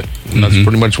am at. And that's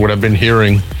pretty much what I've been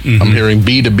hearing. Mm-hmm. I'm hearing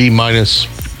B to B minus,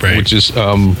 which is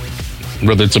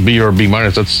whether it's a B or a B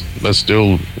minus, that's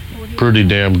still pretty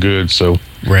damn good. So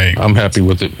I'm happy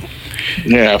with it.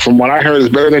 Yeah, from what I heard, it's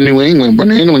better than New England, but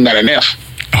New England got an F.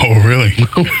 Oh, really?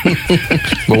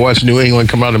 But watch New England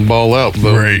come out and ball out,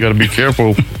 though. You got to be careful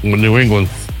with New England.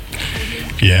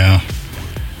 Yeah.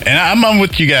 And I'm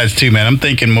with you guys too, man. I'm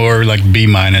thinking more like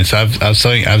B-. I've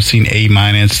seen A-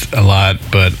 a lot,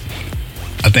 but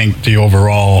I think the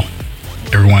overall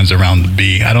everyone's around the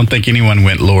B. I don't think anyone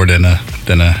went lower than a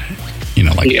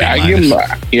like B-. I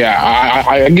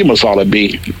give him a solid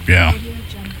B. Yeah.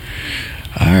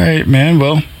 All right, man.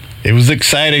 Well, it was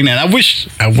exciting, and I wish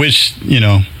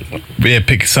we had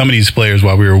picked some of these players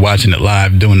while we were watching it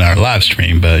live, doing our live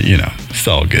stream. But it's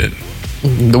all good.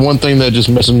 The one thing that just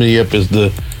messes me up is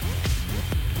the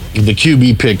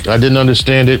QB pick. I didn't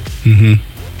understand it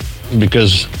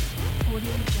because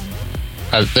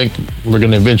I think we're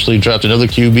going to eventually draft another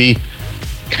QB.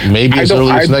 Maybe as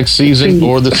early as next season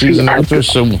or the season after.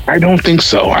 So I don't think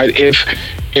so.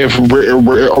 If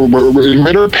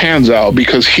Ritter pans out,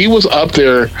 because he was up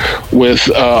there with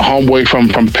homeboy from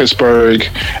Pittsburgh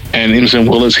and Emerson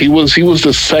Willis, he was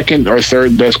the second or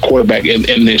third best quarterback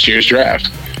in this year's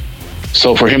draft.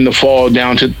 So for him to fall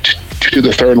down to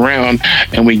the third round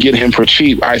and we get him for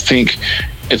cheap, I think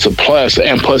it's a plus.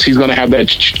 And plus, he's going to have that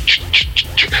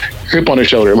chip on his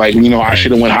shoulder, like I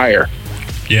should have went higher.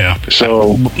 Yeah.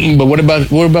 So, but what about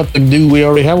the dude we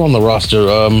already have on the roster,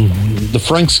 the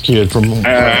Franks kid from? They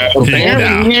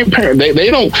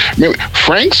don't. Remember,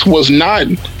 Franks was not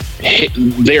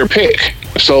their pick,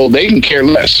 so they can care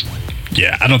less.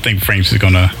 Yeah, I don't think Franks is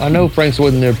gonna. I know Franks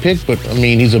wasn't their pick, but I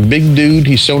mean, he's a big dude.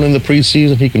 He's shown in the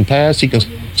preseason he can pass, he can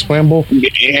scramble, and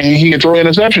he can throw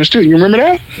interceptions too. You remember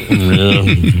that?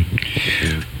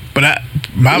 Yeah. But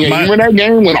remember that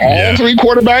game when all three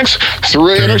quarterbacks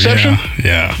threw an interception?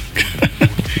 Yeah.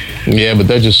 Yeah, but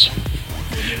that just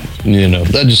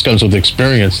comes with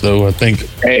experience, though. I think.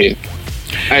 Hey,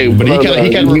 but he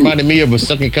kind of reminded me of a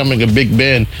second coming of Big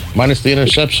Ben, minus the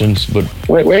interceptions. But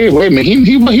wait a minute,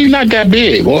 he's not that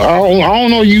big. Well, I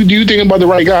don't know. You thinking about the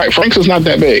right guy? Franks is not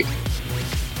that big.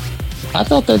 I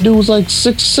thought that dude was like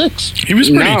 6'6". He was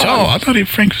pretty tall. I thought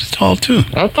Franks was tall too.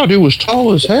 I thought he was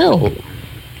tall as hell.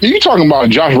 Are you talking about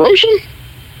Josh Rosen?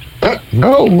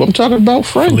 No, I'm talking about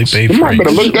Franks. You might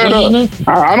better look that up.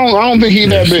 I don't think he's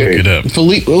that big. Look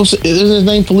it up. Is his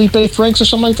name Felipe Franks or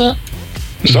something like that?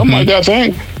 Something like that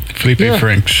thing. Felipe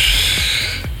Franks.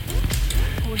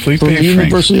 From the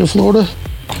University of Florida.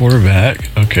 Quarterback.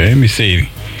 Okay, let me see.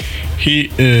 He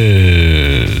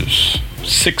is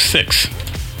 6'6".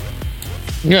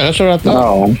 Yeah, that's what I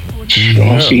thought. No.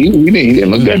 See, he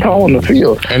didn't look that tall on the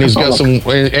field. And he's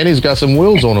got some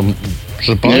wheels on him.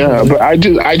 Yeah, but I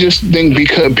just think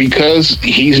because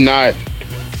he's not,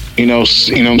 what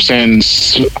I'm saying,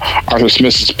 Arthur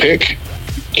Smith's pick.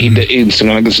 He's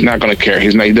not going to care. He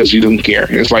doesn't care.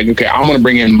 It's like, okay, I'm going to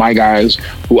bring in my guys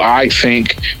who I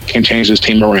think can change this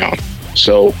team around.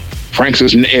 So Franks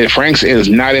is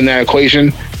not in that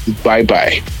equation.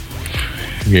 Bye.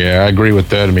 Yeah, I agree with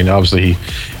that. I mean, obviously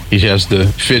he has to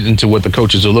fit into what the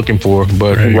coaches are looking for.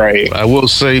 But right. I will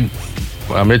say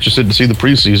I'm interested to see the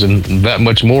preseason that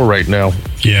much more right now.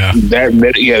 Yeah,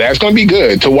 that's going to be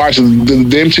good to watch them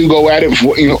two go at it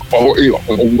for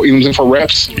even for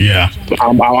reps. Yeah,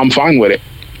 I'm fine with it.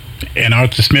 And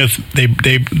Arthur Smith,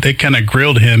 they kind of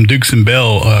grilled him. Dukes and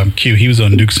Bell, he was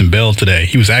on Dukes and Bell today.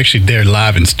 He was actually there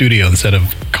live in studio instead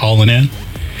of calling in.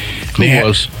 Who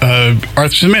was?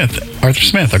 Arthur Smith, our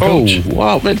coach. Oh,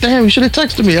 wow. Man, damn, you should have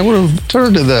texted me. I would have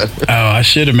turned to that. Oh, I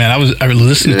should have, man. I was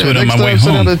listening to it on my way home.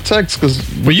 Send out a text because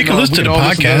you can listen to the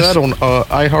podcast. That on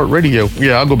iHeartRadio.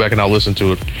 Yeah, I'll go back and I'll listen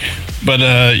to it. But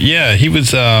he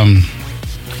was. Damn,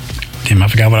 I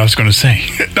forgot what I was going to say.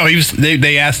 No, he was.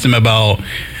 They asked him about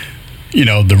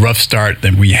the rough start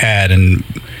that we had and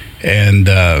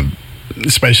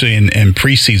especially in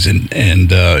preseason, and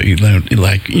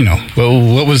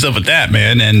what was up with that,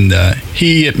 man? And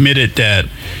he admitted that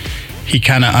he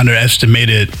kind of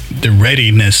underestimated the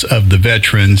readiness of the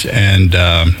veterans, and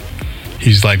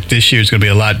he's like, this year is going to be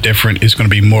a lot different. It's going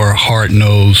to be more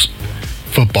hard-nosed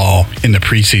football in the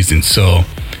preseason, so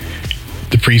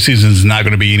the preseason is not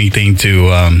going to be anything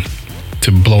to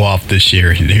blow off this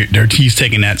year. He's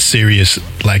taking that serious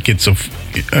like it's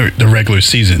the regular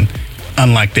season,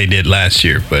 unlike they did last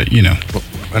year. But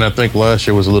and I think last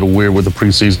year was a little weird with the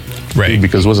preseason, right?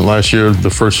 Because wasn't last year the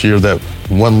first year that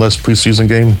one less preseason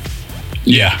game?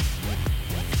 Yeah,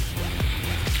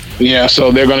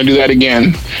 so they're going to do that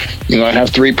again. Have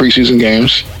 3 preseason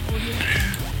games.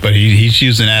 But he's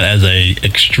using that as a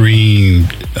extreme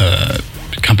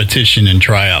competition and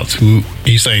tryouts.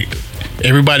 He's like,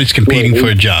 everybody's competing for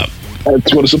a job.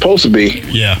 That's what it's supposed to be.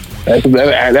 Yeah. That's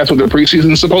what the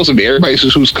preseason is supposed to be. Everybody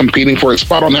who's competing for a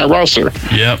spot on that roster.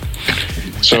 Yep.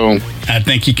 So I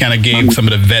think he kind of gave some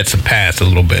of the vets a pass a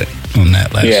little bit on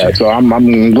that last year. Yeah, so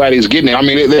I'm glad he's getting it. I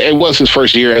mean, it was his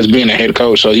first year as being a head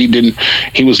coach, so he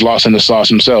was lost in the sauce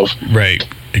himself. Right,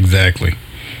 exactly.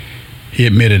 He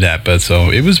admitted that, but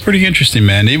so it was pretty interesting,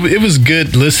 man. It was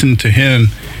good listening to him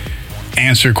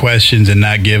answer questions and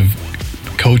not give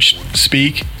coach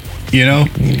speak. You know,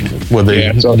 were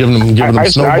they giving them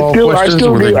snowball questions?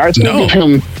 I still give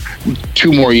him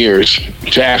 2 more years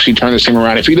to actually turn this team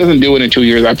around. If he doesn't do it in 2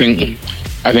 years, I think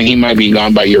he might be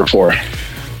gone by year 4.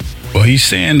 Well, he's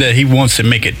saying that he wants to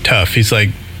make it tough. He's like,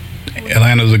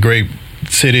 Atlanta's a great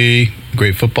city,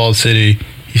 great football city.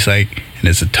 He's like, and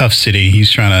it's a tough city. He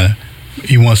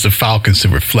wants the Falcons to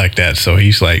reflect that. So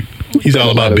he's like, he's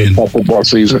all about being football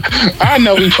season. I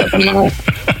know he fucking know.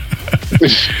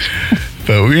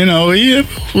 But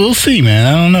we'll see, man.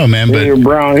 I don't know, man. But he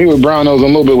was brown nose a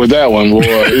little bit with that one, boy.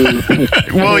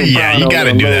 Well, yeah, you got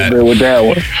to do that with that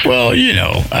one. Well,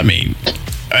 I mean,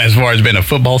 as far as being a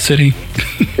football city,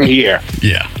 yeah.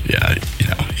 You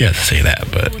have to say that,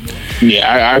 but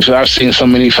yeah, I've seen so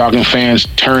many Falcon fans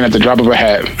turn at the drop of a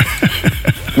hat.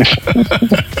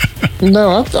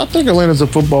 No, I think Atlanta's a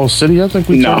football city. I think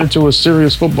we turned into a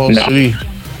serious football city.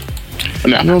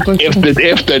 No,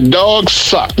 if the dogs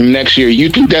suck next year, you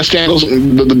think that stands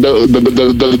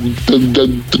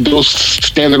those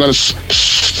stands are going to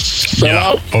sell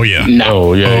out? Oh yeah. No.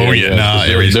 Oh yeah. Nah,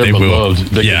 they're beloved.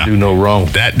 They can do no wrong.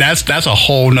 That's a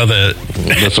whole nother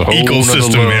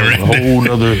ecosystem,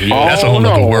 man. That's a whole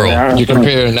nother world. You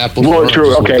compare an apple. Well,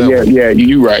 true. Okay, yeah.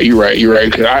 You're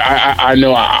right. Cause I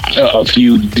know a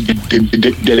few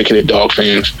dedicated dog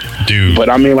fans, dude. But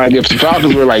I mean, like, if the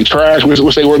Falcons were like trash,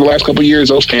 which they were the last couple of years,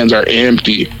 those stands are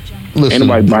empty. Listen,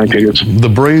 anybody buying tickets? The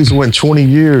Braves went 20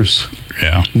 years.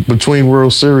 Yeah. Between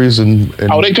World Series and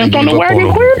they jumped on the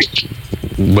wagon quick.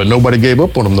 But nobody gave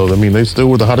up on them, though. I mean, they still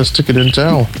were the hottest ticket in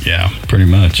town. Yeah, pretty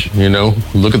much.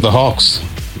 Look at the Hawks.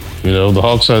 The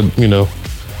Hawks had,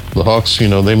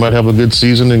 they might have a good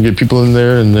season and get people in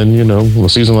there. And then, a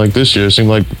season like this year, it seemed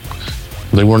like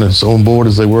they weren't as on board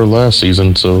as they were last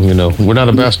season. So, we're not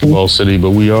a basketball city,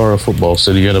 but we are a football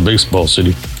city and a baseball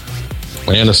city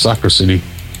and a soccer city.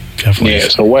 Definitely. Yeah,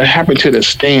 so what happened to the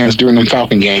stands during the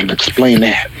Falcon games? Explain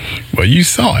that. Well, you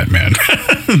saw it, man.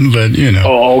 But,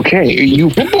 Oh, okay.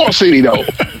 You football city, though.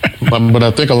 But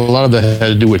I think a lot of that had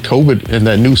to do with COVID and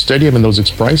that new stadium and those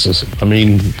prices. I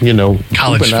mean,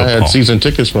 college football. I had season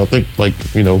tickets for, I think,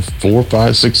 4,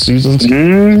 5, 6 seasons.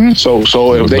 Mm-hmm. So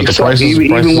if they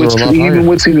even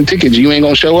with season tickets, you ain't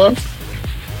gonna show up.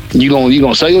 You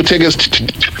gonna sell your tickets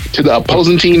to the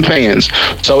opposing team fans.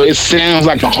 So it sounds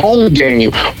like a home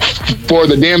game for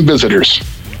the damn visitors.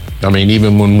 I mean,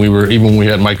 even when we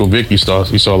had Michael Vick, you saw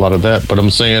a lot of that. But I'm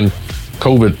saying,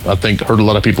 COVID, I think, hurt a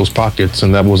lot of people's pockets,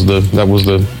 and that was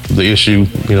the issue.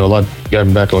 A lot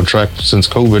gotten back on track since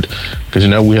COVID, because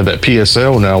we have that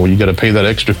PSL now where you got to pay that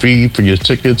extra fee for your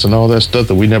tickets and all that stuff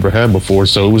that we never had before.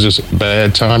 So it was just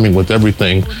bad timing with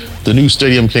everything. The new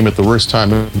stadium came at the worst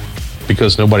time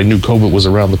because nobody knew COVID was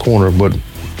around the corner, but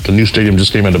the new stadium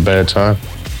just came at a bad time.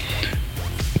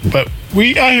 But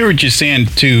I hear what you're saying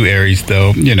too, Aries,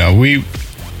 though. We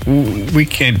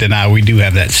can't deny we do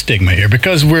have that stigma here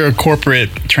because we're a corporate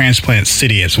transplant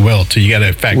city as well, too. You got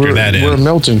to factor that in. We're a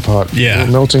melting pot. Yeah. We're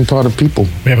a melting pot of people.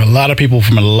 We have a lot of people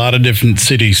from a lot of different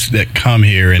cities that come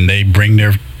here, and they bring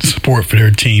their support for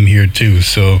their team here, too.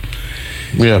 So,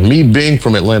 yeah, me being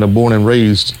from Atlanta, born and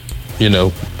raised,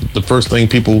 the first thing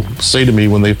people say to me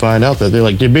when they find out that they're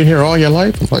like, "You've been here all your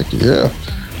life?" I'm like, "Yeah."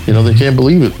 They can't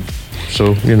believe it.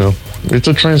 So, it's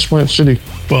a transplant city.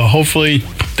 Well, hopefully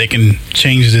they can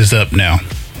change this up now.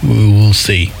 We'll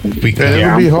see. I'm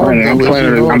planning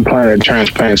to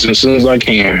transplant as soon as I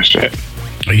can. Shit.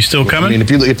 Are you still coming? I mean,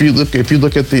 if you look at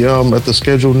the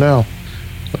schedule now,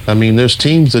 I mean, there's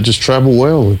teams that just travel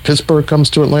well. If Pittsburgh comes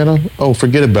to Atlanta, oh,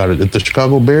 forget about it. If the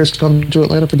Chicago Bears come to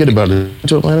Atlanta, forget about it.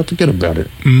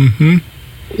 Mm-hmm.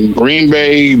 Green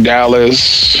Bay,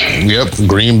 Dallas. Yep,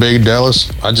 Green Bay,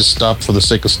 Dallas. I just stopped for the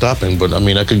sake of stopping, but I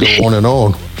mean, I could go on and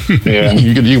on. Yeah,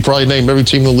 you could probably name every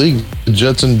team in the league. The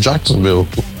Jets and Jacksonville.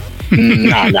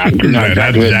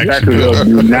 Jacksonville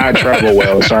do not travel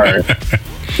well. Sorry,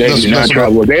 they do not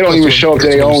travel. They don't even show up to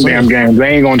their own damn games.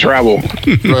 They ain't gonna travel.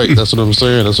 Right, that's what I'm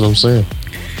saying.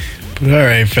 But all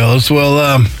right, fellas.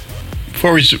 Well,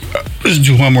 before we let's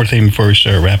do one more thing before we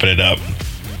start wrapping it up.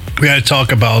 We got to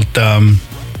talk about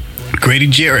Grady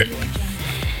Jarrett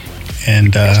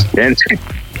and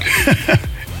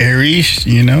Aries.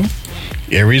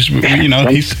 Aries,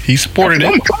 he supported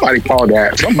it. Somebody called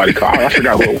that. I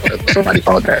forgot who it was. Somebody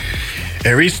called that.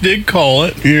 Aries did call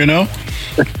it,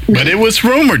 But it was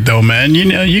rumored, though, man.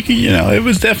 It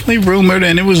was definitely rumored,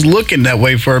 and it was looking that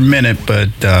way for a minute. But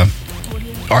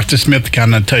Arthur Smith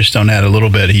kind of touched on that a little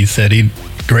bit. He said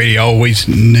Grady always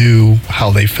knew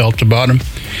how they felt about him,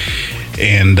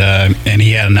 and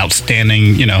he had an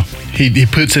outstanding. He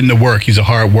puts in the work. He's a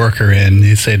hard worker, and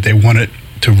he said they wanted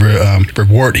to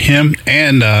reward him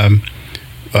and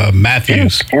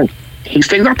Matthews. He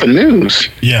stays out the news.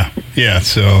 Yeah.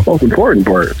 So most important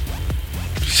part.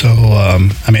 So, I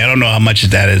don't know how much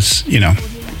of that is,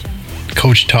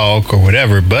 coach talk or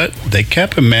whatever, but they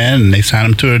kept him, man, and they signed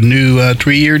him to a new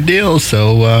 3-year deal.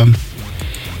 So,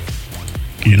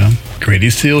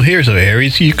 Grady's still here. So,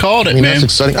 Aries, you called it, man. That's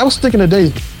exciting. I was thinking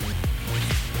today,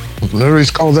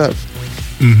 Aries called that.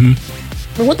 Mm-hmm.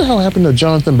 But what the hell happened to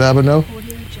Jonathan Babineau?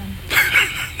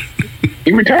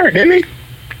 He retired, didn't he?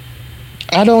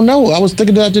 I don't know. I was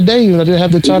thinking that today, and I didn't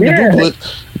have the time to Google it.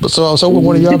 But so I was hoping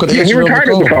one of y'all could answer. He retired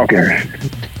as a Falcon.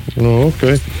 Oh,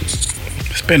 okay.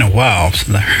 It's been a while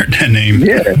since I heard that name.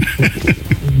 Yeah.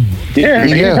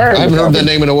 I haven't heard that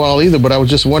name in a while either, but I was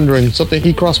just wondering,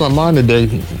 he crossed my mind today,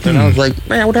 and I was like,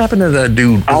 man, what happened to that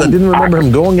dude? Because I didn't remember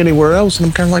him going anywhere else, and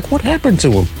I'm kind of like, what happened to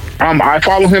him? I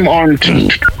follow him on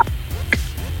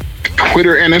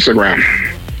Twitter and Instagram.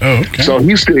 Oh, okay. So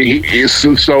he's still with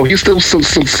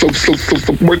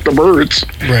the Birds.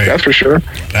 Right. That's for sure.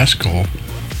 That's cool.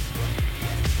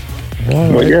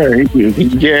 But he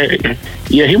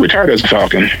retired as a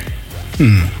Falcon.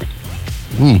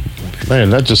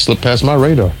 Man, that just slipped past my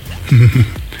radar. All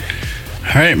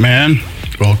right, man.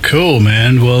 Well, cool,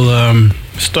 man. We'll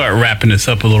start wrapping this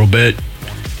up a little bit.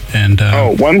 And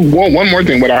one more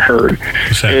thing. What I heard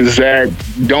is that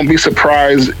don't be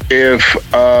surprised if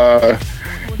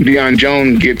Deion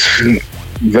Jones gets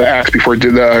the axe before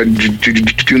the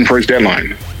June 1st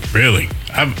deadline. Really?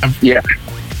 Yeah.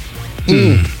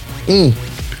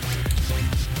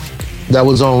 That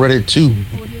was on Reddit too.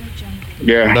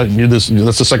 Yeah.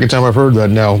 That's the second time I've heard that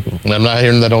now. I'm not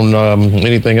hearing that on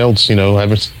anything else, I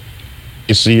haven't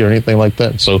see or anything like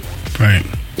that. So, right.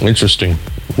 Interesting.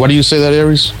 Why do you say that,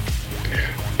 Aries?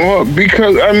 Well,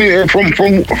 because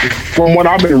from what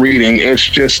I've been reading, it's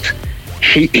just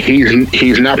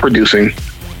he's not producing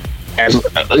as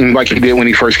like he did when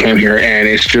he first came here, and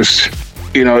it's just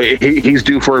he's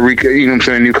due for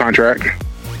a new contract.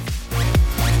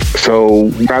 So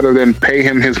rather than pay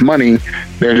him his money,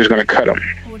 they're just going to cut him.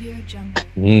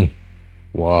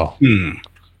 Wow.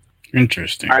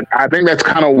 Interesting. I think that's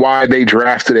kind of why they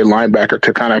drafted a linebacker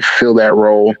to kind of fill that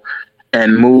role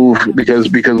and move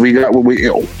because we got we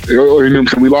lost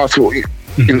in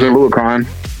the Lulicon.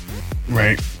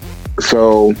 Right.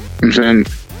 So I'm saying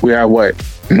we have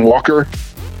Walker,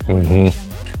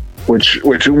 which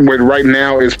right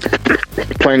now is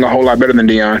playing a whole lot better than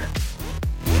Deion.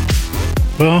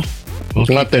 Well,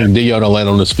 I think Deion will land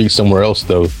on his feet somewhere else,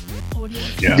 though.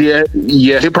 Yeah.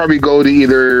 He'll probably go to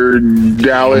either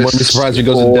Dallas. I wouldn't be surprised if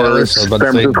he goes to Dallas. San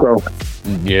Francisco.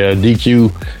 Yeah,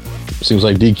 DQ. Seems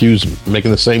like DQ's making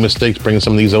the same mistakes, bringing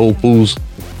some of these old fools.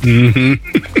 Mm-hmm.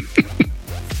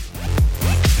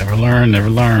 Never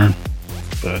learn.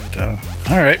 But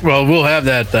all right, well, we'll have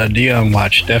that Deion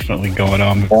watch definitely going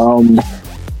on.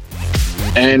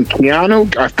 And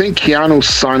Keanu, I think Keanu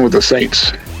signed with the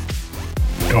Saints.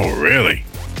 Oh, really?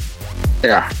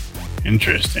 Yeah.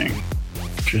 Interesting.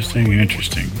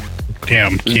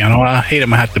 Damn, Keanu, I hate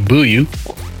him. I have to boo you.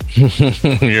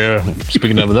 Yeah.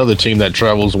 Speaking of another team that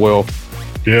travels well.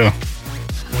 Yeah.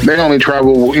 They only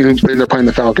travel when they're playing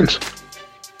the Falcons.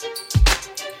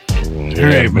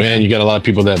 Yeah, hey, man, you got a lot of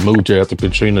people that moved here after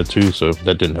Katrina too, so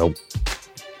that didn't help.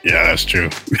 Yeah, that's true.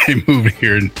 They moved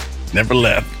here and never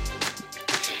left.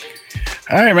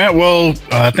 All right, man. Well,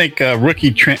 I think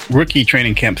rookie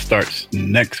training camp starts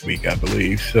next week, I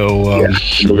believe. So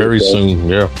very soon.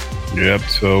 Yeah. Yep.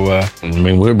 So I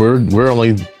mean, we're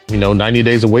only 90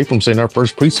 days away from seeing our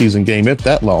first preseason game, if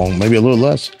that long, maybe a little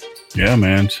less. Yeah,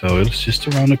 man. So it's just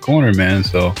around the corner, man.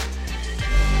 So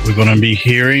we're gonna be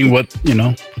hearing what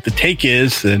the take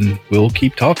is, and we'll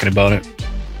keep talking about it.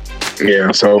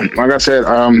 Yeah. So like I said,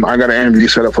 I got an interview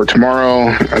set up for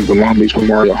tomorrow at the Long Beach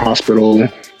Memorial Hospital.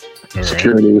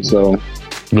 Security. Right. So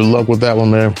good luck with that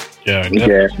one, man. Yeah.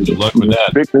 Good luck with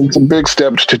that. It's a big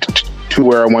step to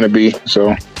where I want to be.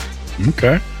 So.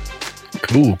 Okay.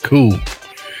 Cool.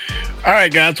 All right,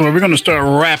 guys. Well, we're going to start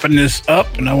wrapping this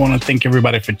up, and I want to thank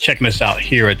everybody for checking us out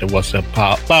here at the What's Up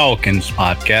Falcons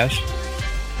podcast.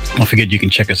 Don't forget you can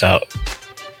check us out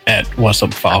at What's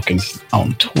Up Falcons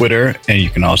on Twitter, and you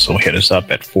can also hit us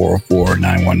up at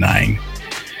 404-919.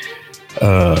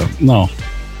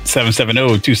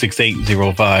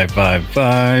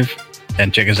 770-268-0555.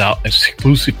 and check us out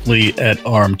exclusively at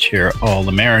Armchair All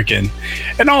American.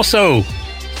 And also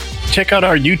check out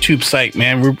our YouTube site,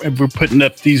 man. We're putting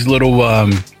up these little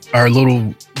our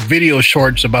little video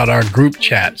shorts about our group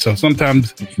chat. So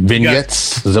sometimes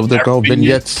vignettes, is that what they're called?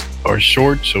 Vignettes or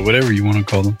shorts or whatever you want to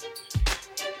call them.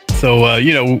 So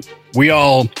we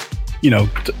all,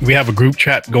 we have a group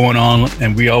chat going on,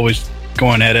 and we always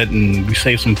going at it, and we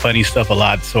say some funny stuff a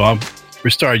lot. So we're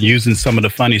starting using some of the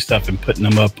funny stuff and putting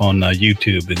them up on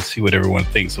YouTube and see what everyone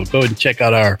thinks. So go ahead and check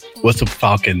out our What's Up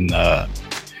Falcon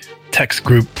text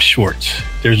group shorts.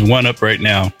 There's one up right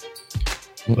now.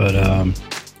 But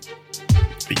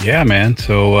yeah, man.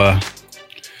 So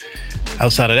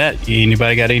outside of that,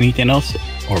 anybody got anything else?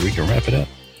 Or we can wrap it up.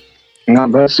 No,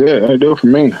 that's it. That'll do it for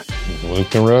me. We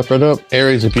can wrap it up.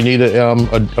 Aries, if you need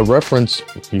a reference,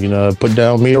 you can put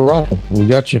down me or Rock. We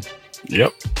got you.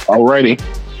 Yep. Alrighty.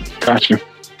 Got you.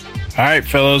 All right,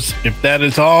 fellas. If that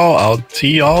is all, I'll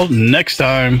see y'all next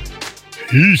time.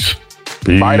 Peace.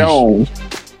 Bye on.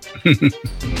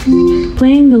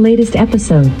 Playing the latest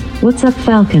episode. What's Up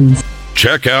Falcons?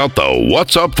 Check out the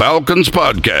What's Up Falcons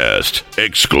podcast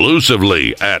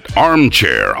exclusively at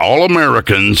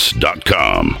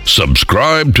armchairallamericans.com.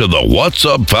 Subscribe to the What's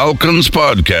Up Falcons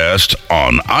podcast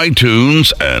on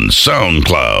iTunes and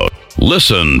SoundCloud.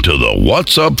 Listen to the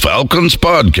What's Up Falcons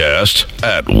podcast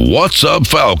at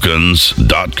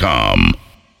whatsupfalcons.com.